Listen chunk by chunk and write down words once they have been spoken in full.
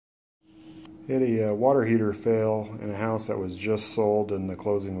Had a water heater fail in a house that was just sold, and the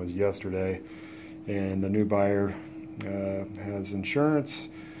closing was yesterday. And the new buyer has insurance.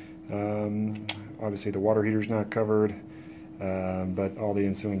 Obviously, the water heater's not covered, but all the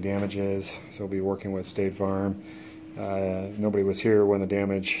ensuing damage is. So we'll be working with State Farm. Nobody was here when the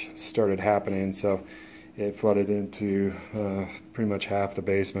damage started happening, so it flooded into pretty much half the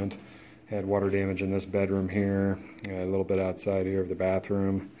basement. Had water damage in this bedroom here, a little bit outside here of the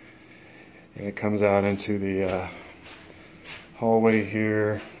bathroom. And it comes out into the hallway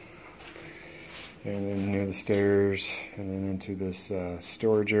here, and then near the stairs, and then into this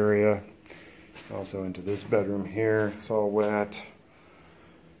storage area. Also into this bedroom here, it's all wet.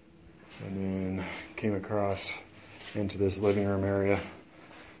 And then came across into this living room area.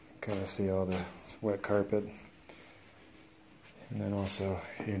 Kind of see all the wet carpet. And then also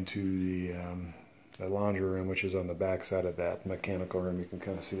into the laundry room, which is on the back side of that mechanical room. You can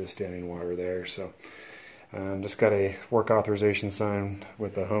kind of see the standing water there. So just got a work authorization signed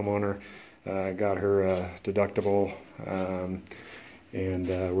with the homeowner. Got her deductible, and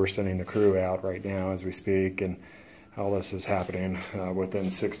we're sending the crew out right now as we speak, and all this is happening within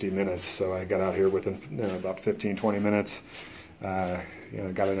 60 minutes. So I got out here within about 15-20 minutes. Got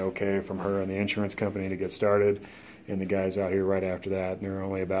an okay from her and the insurance company to get started, and the guys out here right after that, and they're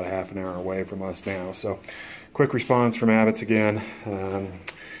only about half an hour away from us now. So quick response from Abbott's again,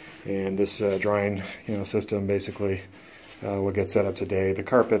 and this drying system basically will get set up today. The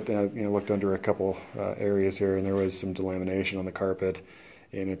carpet, looked under a couple areas here, and there was some delamination on the carpet,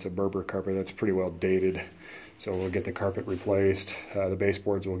 and it's a Berber carpet that's pretty well dated. So we'll get the carpet replaced. The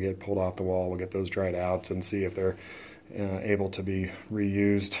baseboards will get pulled off the wall. We'll get those dried out and see if they're able to be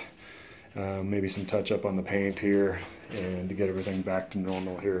reused. Maybe some touch up on the paint here, and to get everything back to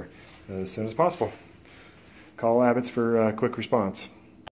normal here as soon as possible. Call Abbott's for a quick response.